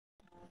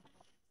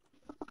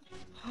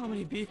How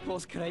many beef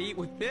bowls could I eat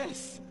with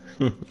this?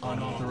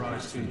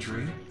 Unauthorized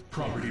entry,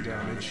 property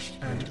damage,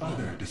 and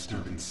other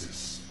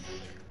disturbances.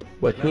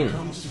 What That mean?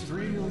 comes to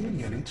 3 million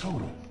yen in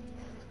total.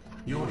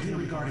 You're here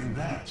regarding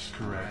that,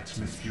 correct,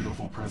 Miss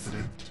Beautiful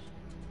President?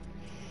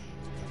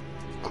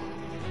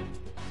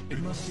 It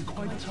must be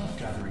quite tough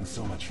gathering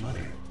so much money.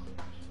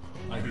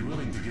 I'd be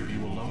willing to give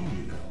you a loan,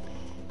 you know.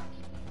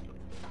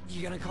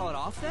 You gonna call it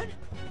off then?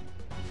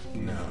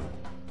 No,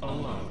 a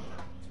loan.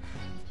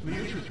 The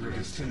interest rate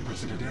is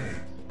 10% a day.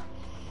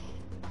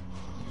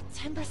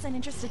 10%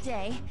 interest a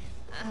day.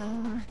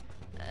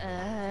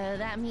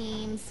 That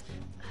means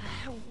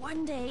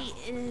one day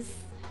is...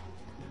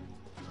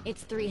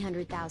 It's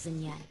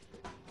 300,000 yen.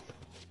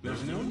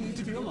 There's no need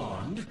to be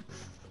alarmed.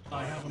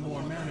 I have a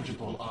more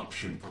manageable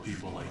option for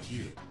people like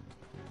you.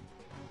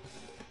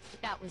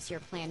 That was your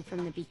plan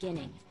from the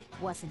beginning,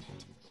 wasn't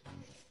it?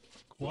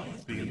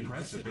 Quite the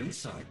impressive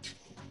insight,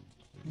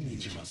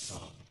 Nijima-san.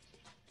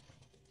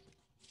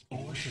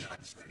 Or should I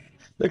say,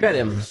 Look at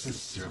him.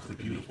 sister of the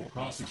beautiful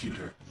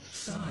prosecutor,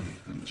 Sai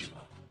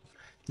Nijima.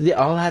 They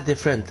all have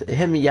different.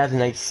 Him, he has a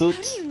nice How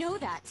suit. do you know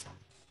that?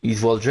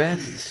 He's well Please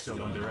dressed.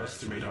 don't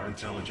underestimate our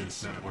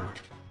intelligence network.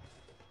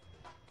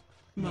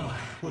 My,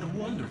 what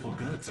wonderful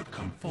goods have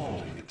come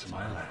falling into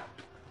my lap.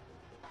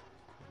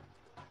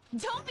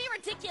 Don't be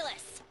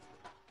ridiculous!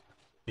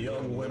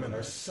 Young women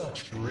are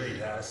such great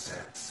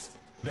assets.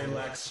 They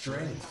lack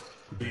strength,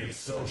 be it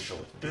social,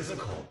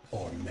 physical,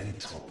 or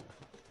mental.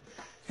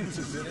 It's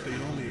as if they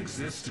only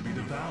exist to be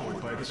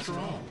devoured by the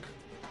strong.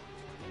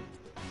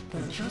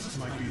 That just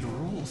might be the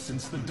rule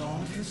since the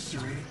dawn of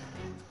history.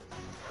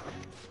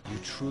 You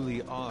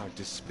truly are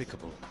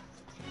despicable.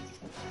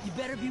 You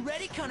better be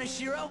ready,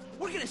 Kaneshiro.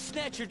 We're gonna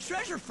snatch your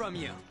treasure from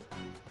you.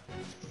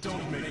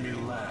 Don't make me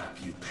laugh,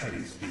 you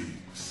petty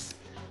thieves.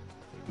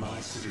 My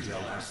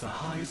citadel has the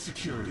highest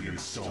security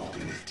installed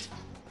in it.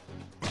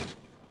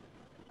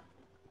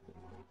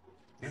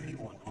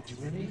 Anyone will do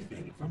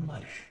anything for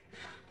money.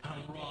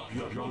 I'll rob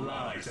you of your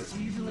lives as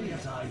easily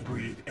as I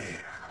breathe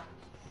air.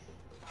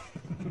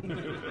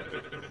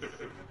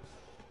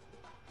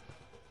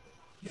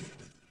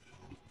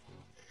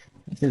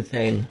 It's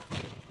insane.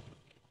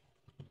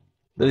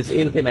 This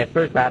is my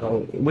first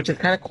battle, which is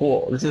kind of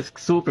cool. This is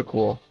super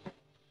cool.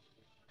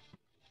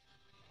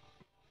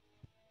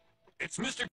 It's Mr.